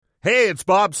Hey, it's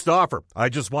Bob Stauffer. I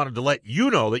just wanted to let you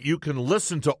know that you can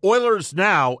listen to Oilers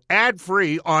Now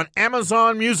ad-free on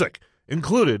Amazon Music,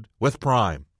 included with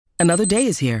Prime. Another day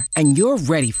is here, and you're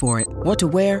ready for it. What to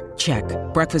wear? Check.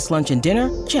 Breakfast, lunch, and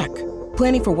dinner? Check.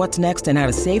 Planning for what's next and how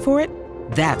to save for it?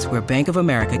 That's where Bank of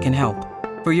America can help.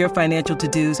 For your financial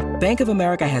to-dos, Bank of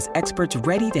America has experts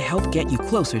ready to help get you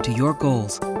closer to your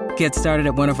goals. Get started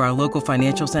at one of our local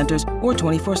financial centers or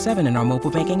 24/7 in our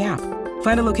mobile banking app.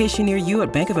 Find a location near you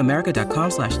at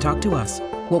bankofamerica.com/talktous.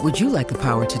 What would you like the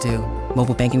power to do?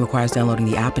 Mobile banking requires downloading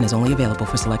the app and is only available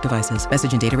for select devices.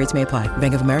 Message and data rates may apply.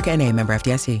 Bank of America N.A., member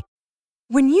FDIC.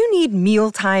 When you need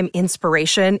mealtime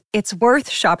inspiration, it's worth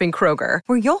shopping Kroger,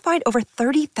 where you'll find over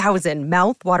 30,000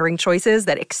 mouth-watering choices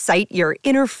that excite your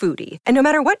inner foodie. And no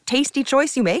matter what tasty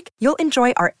choice you make, you'll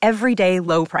enjoy our everyday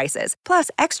low prices, plus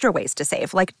extra ways to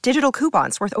save, like digital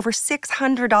coupons worth over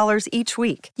 $600 each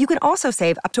week. You can also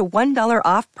save up to $1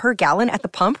 off per gallon at the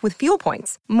pump with fuel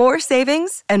points. More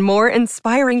savings and more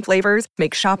inspiring flavors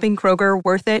make shopping Kroger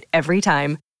worth it every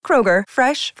time. Kroger,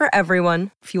 fresh for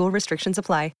everyone. Fuel restrictions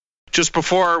apply. Just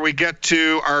before we get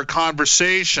to our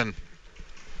conversation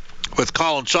with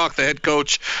Colin Chaulk, the head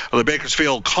coach of the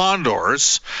Bakersfield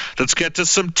Condors, let's get to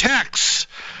some texts.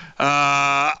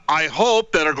 I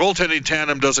hope that our goaltending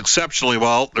tandem does exceptionally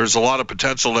well. There's a lot of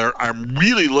potential there. I'm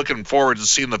really looking forward to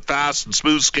seeing the fast and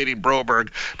smooth skating Broberg,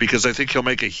 because I think he'll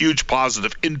make a huge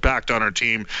positive impact on our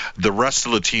team. The rest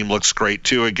of the team looks great,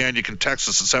 too. Again, you can text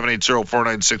us at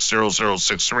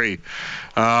 780-496-0063.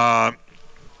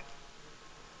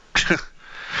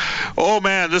 Oh,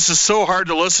 man, this is so hard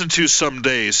to listen to some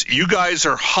days. You guys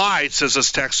are high, says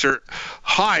this texter.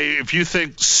 High if you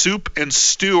think Soup and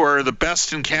Stu are the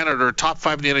best in Canada or top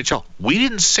 5 in the NHL. We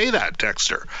didn't say that,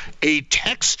 texter. A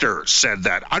texter said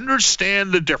that.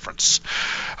 Understand the difference.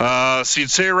 So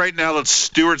you'd say right now that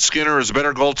Stuart Skinner is a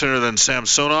better goaltender than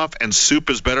Samsonov and Soup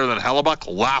is better than Hellebuck?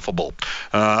 Laughable.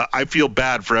 I feel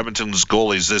bad for Edmonton's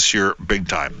goalies this year, big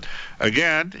time.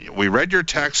 Again, we read your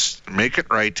text. Make it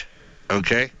right.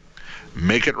 Okay?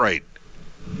 Make it right.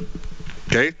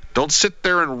 Okay? Don't sit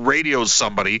there and radio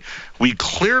somebody. We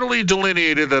clearly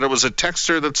delineated that it was a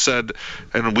texter that said,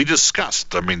 and we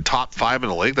discussed, top 5 in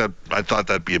the league. That I thought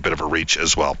that'd be a bit of a reach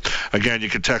as well. Again, you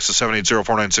can text us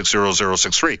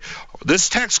 780-496-0063. This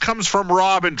text comes from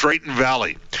Rob in Drayton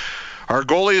Valley. Our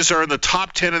goalies are in the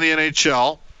top 10 in the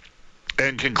NHL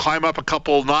and can climb up a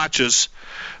couple notches.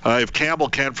 If Campbell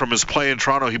can from his play in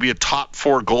Toronto, he'd be a top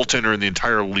 4 goaltender in the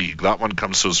entire league. That one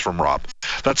comes to us from Rob.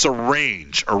 That's a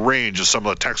range of some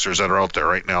of the texters that are out there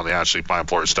right now in the Ashley Fine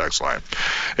Floors text line.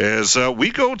 As we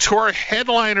go to our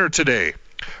headliner today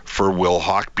for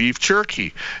Wilhauk Beef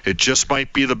Jerky. It just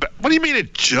might be the best. What do you mean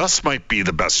it just might be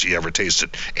the best you ever tasted?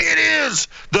 It is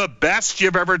the best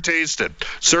you've ever tasted.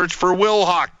 Search for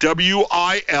Wilhauk,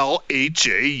 W-I-L-H-A-U-K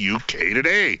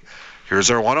today. Here's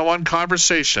our one-on-one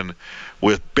conversation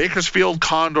with Bakersfield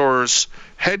Condors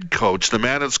head coach, the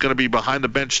man that's going to be behind the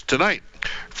bench tonight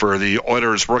for the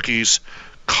Oilers rookies,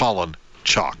 Colin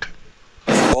Chaulk.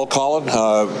 Well, Colin,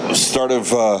 start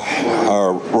of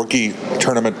our rookie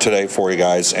tournament today for you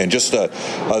guys, and just a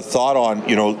thought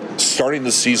on starting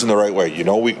the season the right way. You're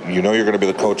going to be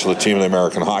the coach of the team in the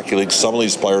American Hockey League. Some of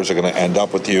these players are going to end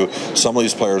up with you. Some of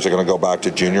these players are going to go back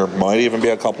to junior. Might even be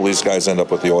a couple of these guys end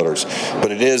up with the Oilers.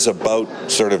 But it is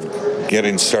about sort of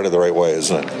getting started the right way,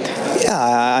 isn't it?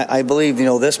 Yeah, I believe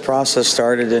this process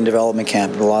started in development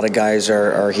camp. A lot of guys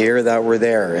are here that were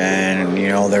there, and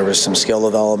there was some skill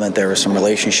development, there was some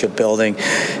relationship building,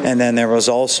 and then there was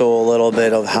also a little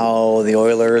bit of how the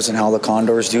Oilers and how the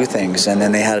Condors do things, and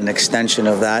then they had an extension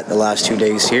of that the last 2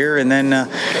 days here, and then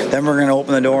we're going to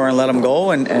open the door and let them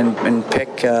go and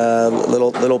pick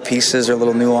little pieces or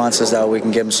little nuances that we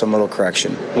can give them some little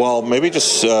correction. Well, maybe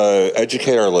just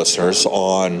educate our listeners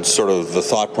on sort of the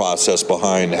thought process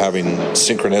behind having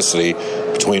synchronicity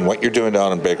between what you're doing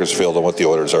down in Bakersfield and what the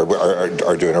Oilers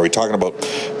are doing. Are we talking about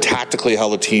tactically how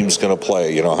the team's going to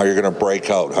play? How you're going to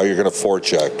break out, how you're going to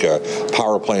forecheck,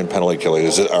 power play and penalty killing?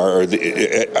 Is it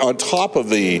on top of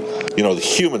the the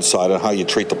human side and how you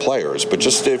treat the players? But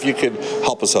just if you could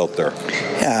help us out there.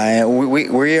 Yeah,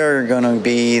 we are going to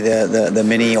be the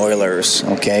mini Oilers.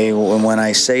 Okay, when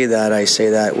I say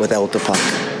that without the puck.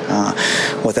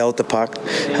 Without the puck,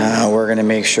 we're going to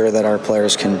make sure that our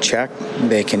players can check,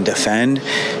 they can defend,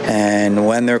 and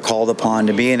when they're called upon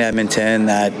to be in Edmonton,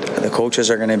 that the coaches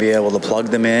are going to be able to plug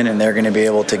them in, and they're going to be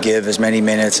able to give as many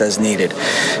minutes as needed.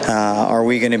 Are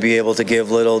we going to be able to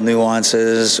give little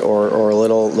nuances or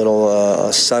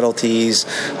little subtleties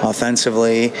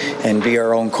offensively and be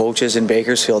our own coaches in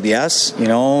Bakersfield? Yes,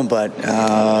 but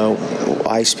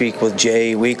I speak with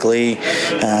Jay weekly,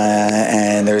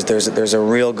 and there's a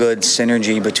real good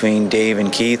synergy between Dave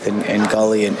and Keith and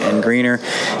Gully and Greener,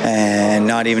 and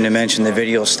not even to mention the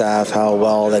video staff, how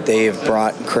well that they've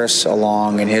brought Chris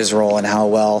along in his role and how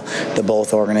well the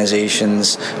both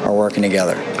organizations are working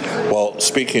together. Well,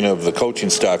 speaking of the coaching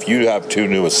staff, you have 2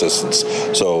 new assistants.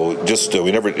 So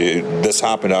this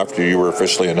happened after you were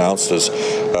officially announced as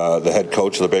the head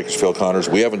coach of the Bakersfield Condors.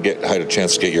 We haven't had a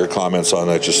chance to get your comments on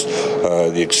that, just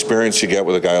the experience you get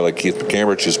with a guy like Keith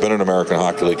McCambridge, who's been an American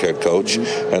Hockey League head coach,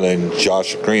 and then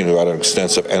Josh Green, who had an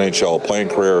extensive NHL playing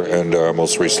career and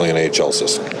most recently an AHL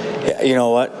assistant. Yeah, you know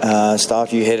what,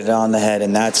 Stoff, you hit it on the head,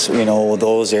 and that's,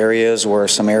 those areas were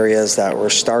some areas that were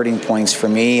starting points for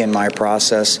me in my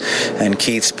process and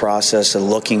Keith's process of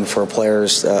looking for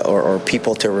players or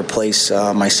people to replace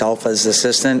myself as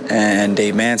assistant and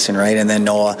Dave Manson, right, and then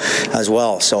Noah as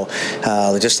well. So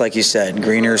just like you said,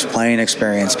 Greener's playing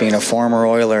experience, being a former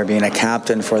Oiler, being a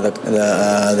captain for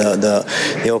the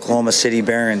Oklahoma City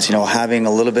Barons, having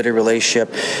a little bit of relationship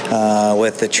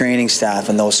with the training staff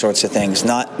and those sorts of things.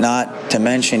 Not to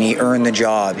mention he earned the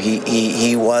job.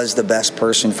 He was the best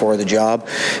person for the job.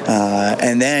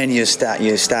 And then you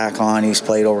stack on, he's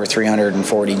played over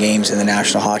 340 games in the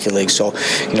National Hockey League. So,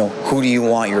 who do you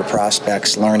want your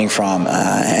prospects learning from?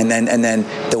 And then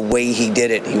the way he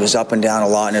did it, he was up and down a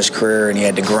lot in his career, and he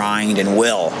had to grind and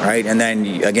will, right? And then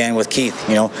again with Keith,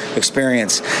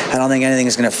 experience. I don't think anything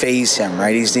is going to phase him,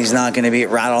 right? He's not going to be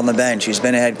rattled on the bench. He's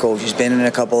been a head coach. He's been in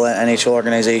a couple of NHL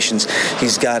organizations.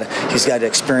 He's got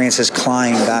experiences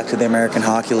climbing back to the American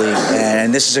Hockey League,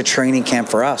 and this is a training camp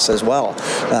for us as well,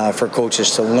 for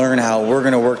coaches to learn how we're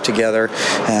going to work together,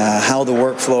 how the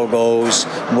workflow goes,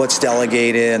 what's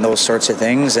delegated, and those sorts of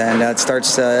things. And that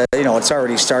starts, it's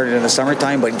already started in the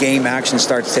summertime, but game action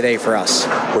starts today for us.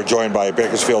 We're joined by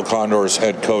Bakersfield Condors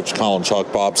head coach Colin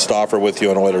Chuck, Bob Stauffer with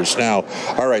you on Oilers Now.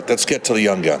 All right, let's get to the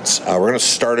young guns. We're going to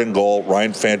start in goal.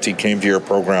 Ryan Fanti came to your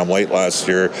program late last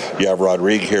year. You have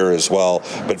Rodrigue here as well,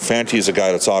 but Fanti is a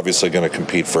guy that's obviously going to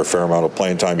compete for a fair amount of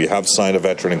playing time. You have signed a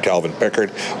veteran in Calvin Pickard.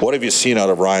 What have you seen out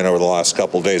of Ryan over the last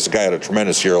couple of days? The guy had a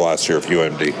tremendous year last year for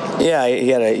UMD. Yeah, he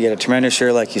had a tremendous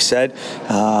year, like you said.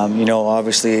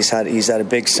 Obviously he's had a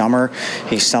big summer.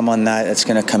 He's someone that's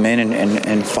going to come in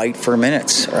and fight for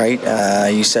minutes,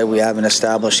 right? You said we have an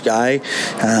established guy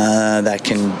that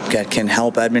can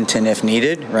help Edmonton if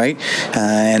needed, right?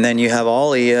 And then you have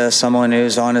Ollie, someone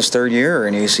who's on his 3rd year,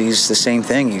 and he's the same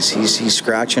thing. He's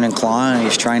scratching and clawing.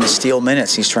 He's trying to steal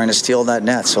minutes. He's trying to steal that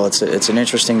net. So it's an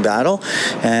interesting battle,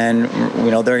 and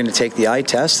they're going to take the eye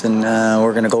test, and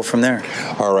we're going to go from there.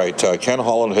 All right. Ken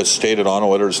Holland has stated on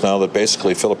Oilers Now that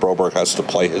basically Philip Broberg has to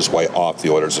play his way off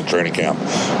the Oilers in training camp.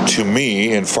 To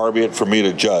me, and far be it for me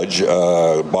to judge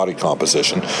body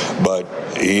composition, but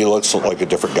he looks like a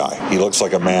different guy. He looks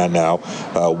like a man now.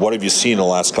 What have you seen in the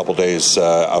last couple of days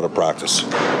out of practice?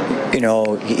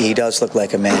 He does look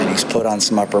like a man. He's put on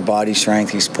some upper body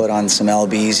strength. He's put on some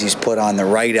LBs. He's put on the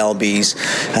right LBs.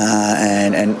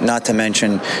 And not to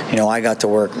mention, I got to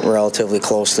work relatively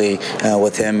closely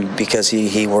with him because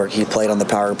he played on the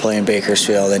power play in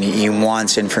Bakersfield, and he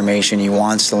wants information. He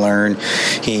wants to learn.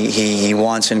 He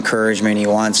wants encouragement. He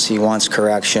wants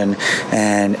correction.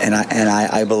 And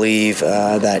I believe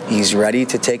that he's ready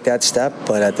to take that step,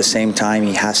 but at the same time,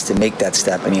 he has to make that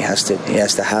step, and he has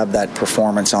to have that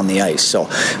performance on the ice. So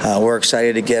we're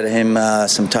excited to get him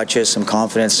some touches, some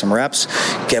confidence, some reps,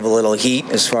 give a little heat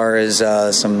as far as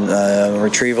some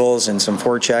retrievals and some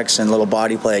forechecks and little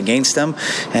body play against them,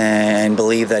 and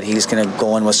believe that he's going to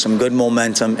go in with some good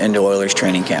momentum into Oilers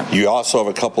training camp. You also have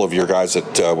a couple of your guys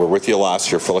that were with you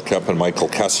last year, Philip Kemp and Michael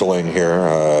Kesseling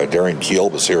here. Darian Keel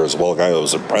was here as well, a guy that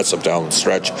was impressive down the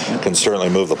stretch, can certainly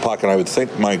move the puck. And I would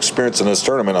think my experience in this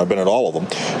tournament, I've been at all of them,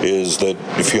 is that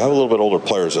if you have a little bit older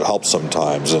players, it helps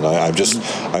sometimes. And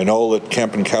I know that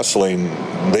Kemp and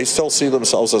Kesseling, they still see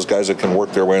themselves as guys that can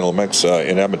work their way in the mix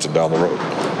in Edmonton down the road.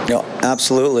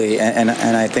 Absolutely, and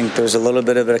I think there's a little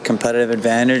bit of a competitive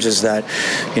advantage is that,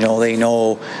 they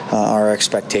know our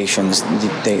expectations.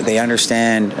 They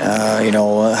understand,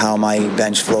 how my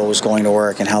bench flow is going to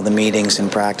work and how the meetings and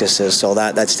practices. So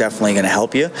that's definitely going to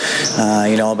help you,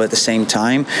 But at the same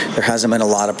time, there hasn't been a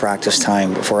lot of practice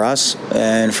time for us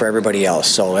and for everybody else.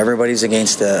 So everybody's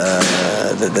against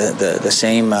the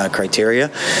same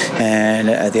criteria, and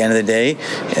at the end of the day,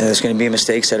 there's going to be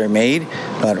mistakes that are made,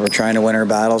 but we're trying to win our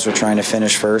battles. We're trying to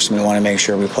finish first, and we want to make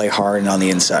sure we play hard and on the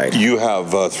inside. You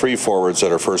have 3 forwards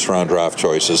that are first-round draft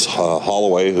choices.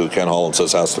 Holloway, who Ken Holland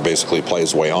says has to basically play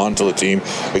his way onto the team.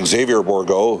 Xavier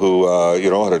Bourgault, who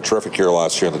had a terrific year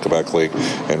last year in the Quebec League,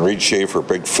 and Reed Schaefer,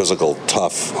 big, physical,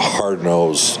 tough,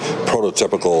 hard-nosed,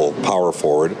 prototypical power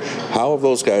forward. How have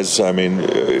those guys? I mean,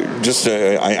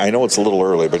 I know it's a little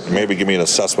early, but maybe give me an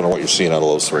assessment of what you're seeing out of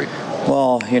those 3.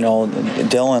 Well,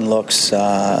 Dylan looks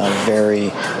very,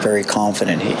 very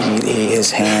confident. His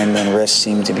hand and wrist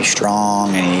seem to be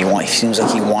strong, and he seems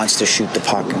like he wants to shoot the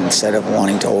puck instead of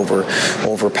wanting to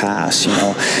overpass.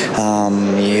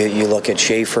 You look at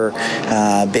Schaefer,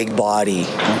 big body,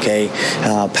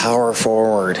 power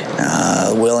forward,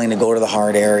 willing to go to the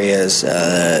hard areas.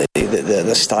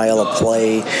 The style of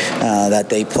play that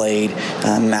they played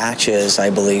matches,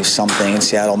 I believe, something. In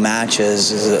Seattle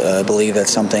matches, I believe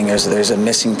that's something. There's a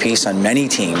missing piece on many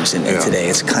teams in today.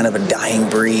 It's kind of a dying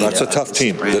breed. That's a tough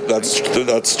team. That's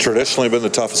traditionally been the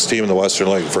toughest team in the Western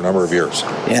League for a number of years.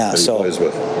 Yeah. So I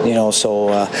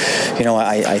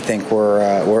think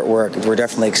we're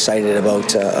definitely excited about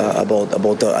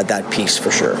that piece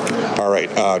for sure. All right.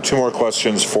 2 more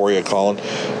questions for you, Colin.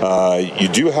 You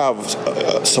do have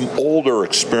some older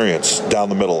experience down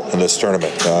the middle in this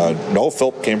tournament. Noah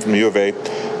Philp came from the U of A.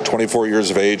 24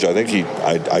 years of age.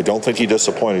 I don't think he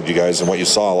disappointed you guys in what you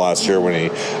saw last year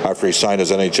after he signed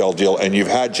his NHL deal. And you've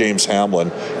had James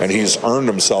Hamblin, and he's earned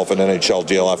himself an NHL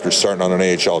deal after starting on an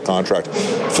AHL contract.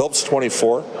 Philp's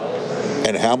 24,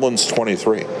 and Hamblin's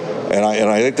 23. And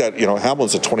I think that,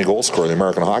 Hamblin's a 20-goal scorer in the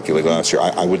American Hockey League last year.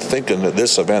 I would think in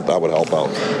this event that would help out.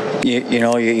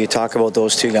 You talk about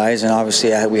those 2 guys, and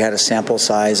obviously we had a sample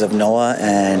size of Noah,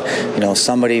 and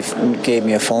somebody gave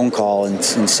me a phone call and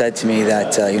said to me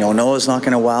that Noah's not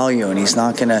going to wow you, and he's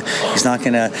not going to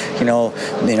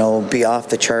be off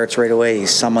the charts right away.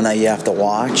 He's someone that you have to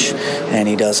watch, and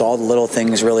he does all the little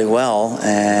things really well,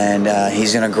 and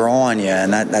he's going to grow on you,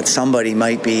 and that somebody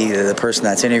might be the person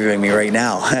that's interviewing me right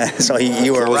now. So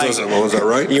you were right. Was that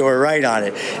right? You were right on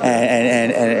it,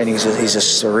 and he's a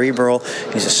cerebral,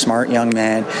 he's a smart young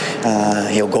man.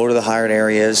 He'll go to the hard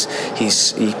areas. He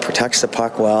protects the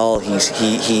puck well.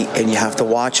 And you have to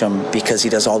watch him because he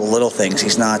does all the little things.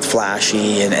 He's not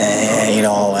flashy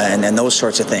and those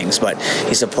sorts of things. But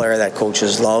he's a player that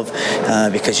coaches love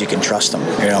because you can trust him.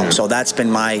 So that's been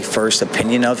my first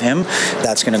opinion of him.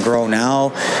 That's going to grow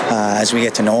now as we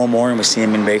get to know him more and we see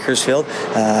him in Bakersfield.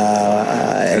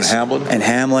 And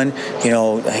Hamblin,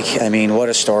 what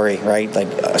a story, right? Like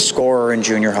a scorer in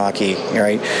junior hockey,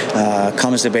 right?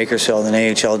 Comes to Bakersfield, an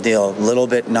AHL deal. A little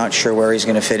bit not sure where he's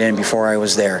going to fit in before I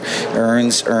was there.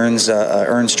 Earns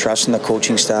trust in the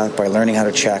coaching staff by learning how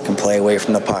to check and play away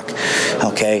from the puck.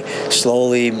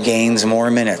 Slowly gains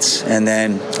more minutes, and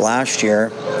then last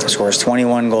year scores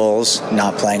 21 goals,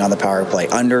 not playing on the power play,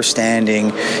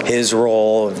 understanding his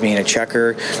role of being a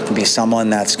checker, to be someone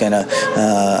that's going to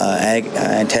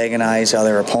antagonize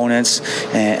other opponents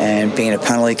and being a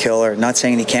penalty killer. Not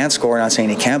saying he can't score, not saying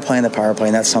he can't play in the power play,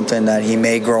 and that's something that he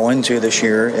may grow into this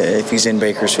year if he's in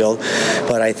Bakersfield.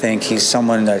 But I think he's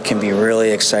someone that can be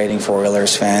really exciting for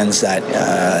Oilers fans,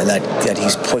 that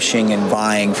he's pushing and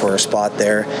vying for a spot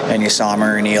there, and you saw him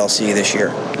in ELC this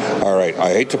year. All right,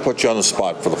 I hate to put you on the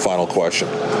spot for the final question.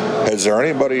 Is there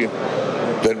anybody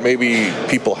that maybe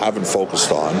people haven't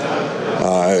focused on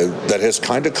that has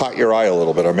kind of caught your eye a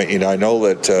little bit? I mean, I know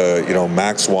that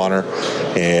Max Wanner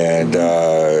and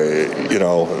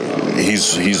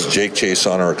he's Jake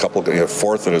Chiasson, a couple of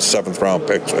 4th and a 7th round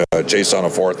pick. Chiasson a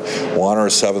 4th, Wanner a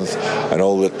 7th. I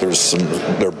know that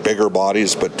they're bigger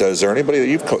bodies, but is there anybody that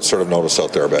you've sort of noticed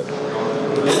out there a bit?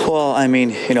 Well, I mean,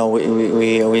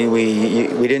 we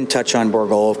didn't touch on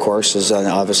Bourgault, of course, is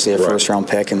obviously a first-round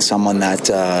pick and someone that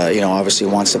obviously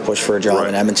wants to push for a job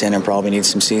in Edmonton and probably needs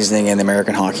some seasoning in the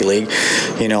American Hockey League.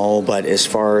 But as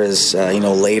far as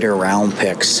later round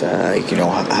picks, even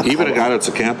a guy that's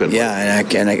a camp invite.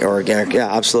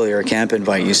 Absolutely, or a camp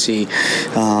invite. You see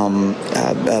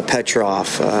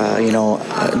Petrov,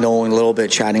 knowing a little bit,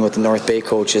 chatting with the North Bay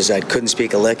coaches that couldn't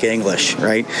speak a lick of English,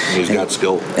 right? He's got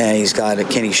skill. And he's got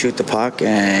can he shoot the puck,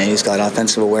 and he's got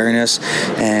offensive awareness,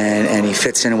 and he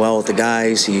fits in well with the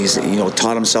guys. He's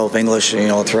taught himself English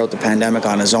throughout the pandemic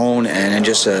on his own, and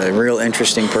just a real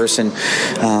interesting person.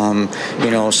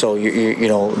 So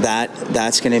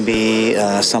that's going to be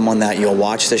someone that you'll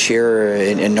watch this year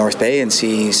in North Bay and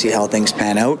see how things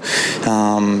pan out.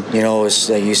 As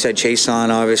you said, Chason,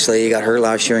 obviously he got hurt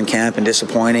last year in camp and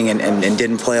disappointing and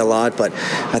didn't play a lot, but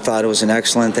I thought it was an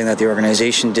excellent thing that the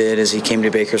organization did as he came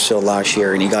to Bakersfield last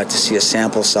year and he got to see a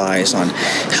sample size on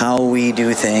how we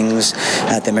do things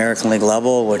at the American League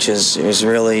level, which is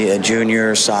really a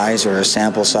junior size or a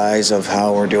sample size of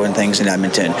how we're doing things in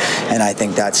Edmonton. And I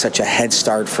think that's such a head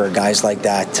start for guys like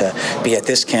that to be at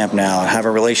this camp now and have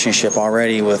a relationship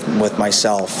already with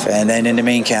myself and then in the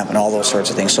main camp and all those sorts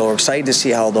of things. So we're excited to see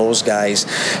how those guys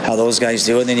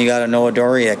do it. And then you got Noah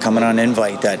Doria coming on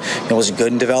invite that was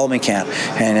good in development camp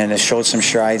and then it showed some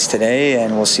strides today,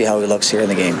 and we'll see how he looks here in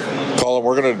the game. Colin,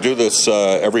 we're going to do this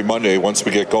every Monday once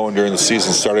we get going during the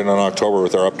season, starting in October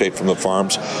with our update from the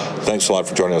farms. Thanks a lot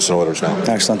for joining us in Oilers Now.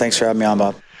 Excellent. Thanks for having me on,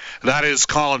 Bob. That is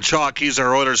Colin Chalk. He's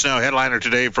our Oilers Now headliner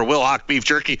today for Wilhauk Beef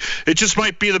Jerky. It just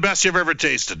might be the best you've ever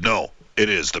tasted. No, it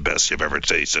is the best you've ever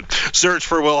tasted. Search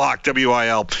for Wilhauk,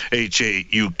 Wilhauk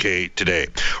today.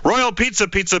 Royal Pizza,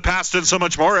 pasta, and so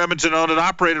much more. Edmonton owned and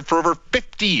operated for over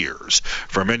 50 years.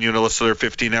 For a menu and a list of their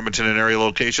 15 Edmonton and area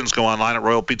locations, go online at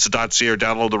royalpizza.ca or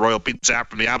download the Royal Pizza app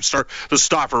from the App Store. The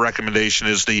stopper recommendation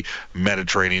is the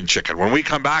Mediterranean chicken. When we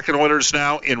come back in Oilers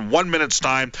Now in 1 minute's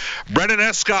time, Brendan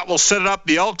Escott will set it up,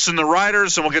 the Elks and the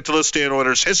Riders, and we'll get to this day in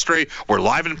Oilers history. We're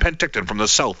live in Penticton from the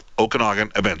South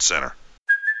Okanagan Event Center.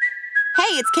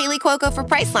 Hey, it's Kaylee Cuoco for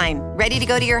Priceline. Ready to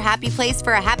go to your happy place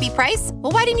for a happy price?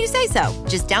 Well, why didn't you say so?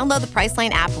 Just download the Priceline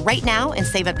app right now and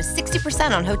save up to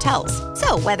 60% on hotels.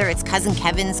 So whether it's Cousin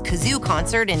Kevin's Kazoo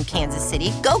Concert in Kansas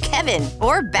City, go Kevin,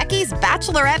 or Becky's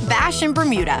Bachelorette Bash in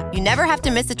Bermuda, you never have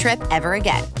to miss a trip ever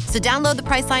again. So download the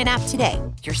Priceline app today.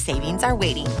 Your savings are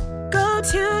waiting. Go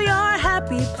to your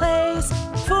happy place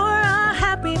for a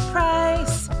happy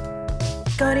price.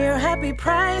 Go to your happy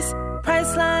price,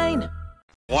 Priceline.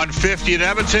 150 in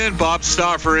Edmonton, Bob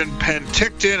Stauffer in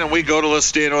Penticton, and we go to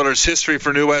List Day in Oilers history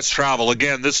for New West Travel.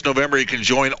 Again, this November you can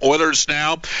join Oilers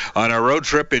Now on a road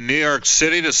trip in New York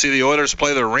City to see the Oilers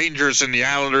play the Rangers and the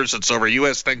Islanders. It's over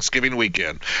U.S. Thanksgiving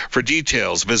weekend. For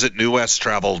details, visit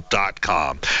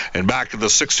newwesttravel.com. And back in the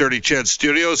 630 CHED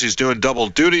studios, he's doing double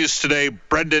duties today,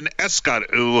 Brendan Escott,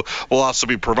 who will also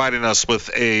be providing us with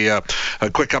a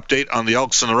quick update on the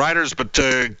Elks and the Riders. But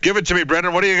give it to me,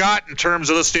 Brendan. What do you got in terms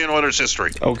of List Day in Oilers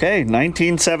history? Okay,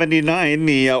 1979,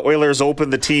 the Oilers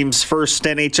opened the team's first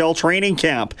NHL training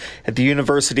camp at the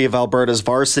University of Alberta's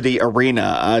Varsity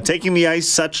Arena, taking the ice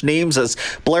such names as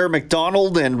Blair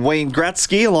McDonald and Wayne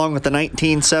Gretzky, along with the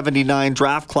 1979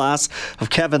 draft class of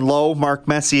Kevin Lowe, Mark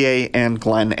Messier, and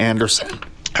Glenn Anderson.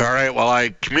 All right, well,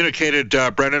 I communicated,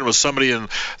 Brendan, with somebody in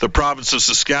the province of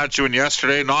Saskatchewan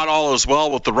yesterday. Not all is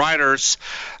well with the Riders.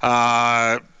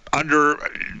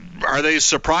 Are they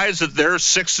surprised that they're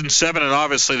 6-7 and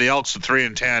obviously the Elks are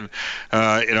 3-10?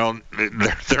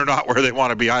 They're not where they want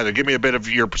to be either. Give me a bit of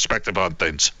your perspective on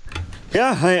things.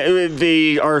 Yeah,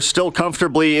 they are still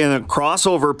comfortably in a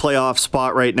crossover playoff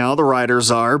spot right now. The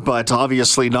Riders are, but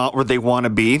obviously not where they want to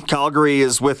be. Calgary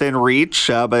is within reach,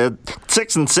 but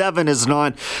 6-7 is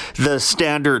not the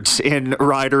standards in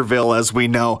Riderville, as we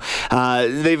know.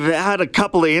 They've had a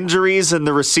couple of injuries in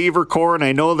the receiver core, and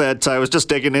I know that I was just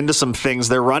digging into some things.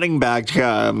 Their running back,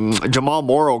 Jamal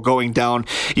Morrow, going down.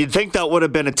 You'd think that would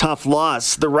have been a tough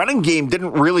loss. The running game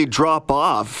didn't really drop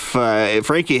off.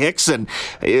 Frankie Hickson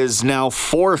is now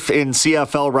fourth in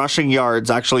CFL rushing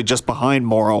yards, actually just behind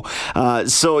Morrow.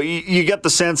 So you get the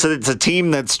sense that it's a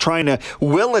team that's trying to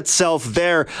will itself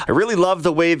there. I really love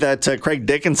the way that Craig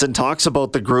Dickinson talks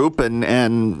about the group, and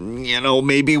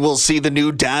maybe we'll see the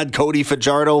new dad, Cody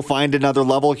Fajardo, find another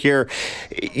level here.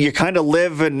 You kind of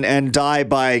live and die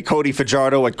by Cody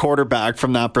Fajardo at quarterback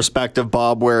from that perspective,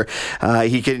 Bob, where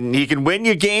he can win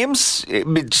you games.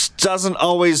 It just doesn't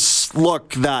always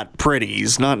look that pretty.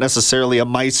 He's not necessarily a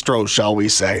maestro, shall we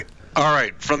say. All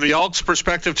right. From the Elks'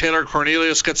 perspective, Taylor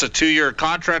Cornelius gets a 2-year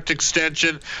contract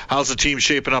extension. How's the team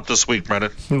shaping up this week,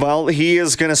 Brendan? Well, he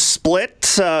is going to split.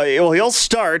 He'll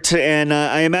start, and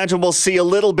I imagine we'll see a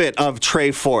little bit of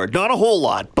Trey Ford. Not a whole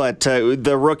lot, but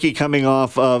the rookie coming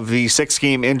off of the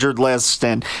 6-game injured list,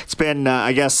 and it's been,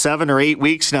 7 or 8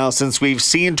 weeks now since we've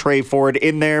seen Trey Ford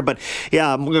in there. But,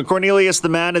 yeah, Cornelius, the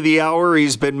man of the hour.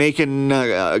 He's been making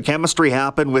chemistry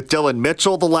happen with Dylan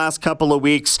Mitchell the last couple of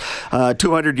weeks.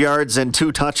 200 yards yards and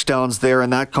 2 touchdowns there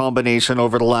in that combination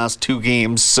over the last 2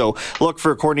 games. So look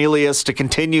for Cornelius to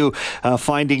continue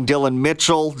finding Dylan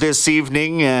Mitchell this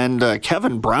evening. And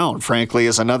Kevin Brown, frankly,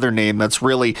 is another name that's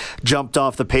really jumped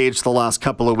off the page the last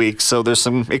couple of weeks. So there's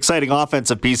some exciting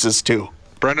offensive pieces too.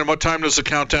 Brendan, what time does the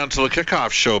countdown to the kickoff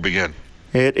show begin?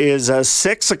 It is a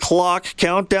 6 o'clock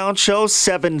countdown show,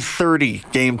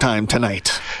 7:30 game time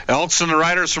tonight. Elks and the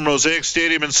Riders from Mosaic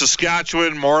Stadium in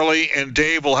Saskatchewan. Morley and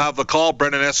Dave will have the call.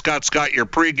 Brendan Escott's got your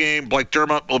pregame. Blake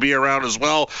Dermott will be around as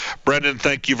well. Brendan,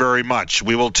 thank you very much.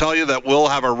 We will tell you that we'll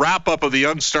have a wrap-up of the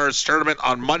Young Stars tournament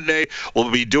on Monday.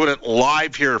 We'll be doing it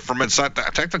live here from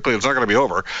technically it's not going to be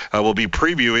over. We'll be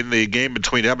previewing the game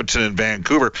between Edmonton and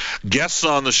Vancouver. Guests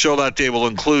on the show that day will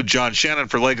include John Shannon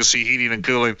for Legacy Heating and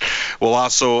Cooling. We'll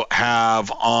also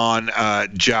have on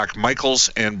Jack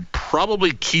Michaels and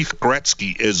probably Keith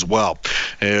Gretzky as well.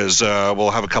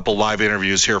 We'll have a couple live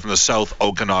interviews here from the South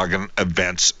Okanagan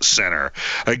Events Center.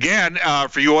 Again,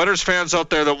 for you Oilers fans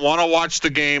out there that want to watch the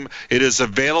game, it is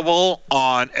available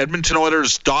on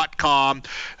EdmontonOilers.com.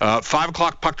 5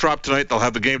 o'clock puck drop tonight. They'll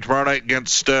have the game tomorrow night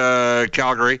against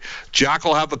Calgary. Jack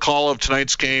will have the call of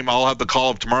tonight's game. I'll have the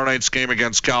call of tomorrow night's game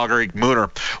against Calgary.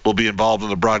 Mooner will be involved in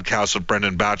the broadcast with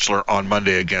Brendan Batchelor on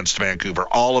Monday against Vancouver.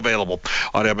 All available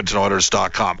on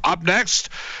EdmontonOilers.com. Up next,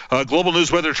 Global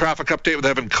News Weather Traffic Update with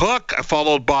Evan Cook,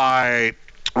 followed by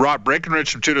Rod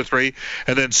Breckenridge from 2 to 3,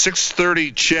 and then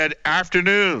 6:30 Ched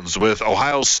Afternoons with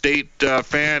Ohio State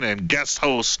fan and guest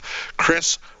host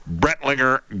Chris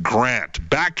Brettlinger Grant.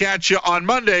 Back at you on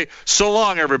Monday. So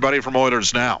long, everybody, from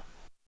Oilers Now.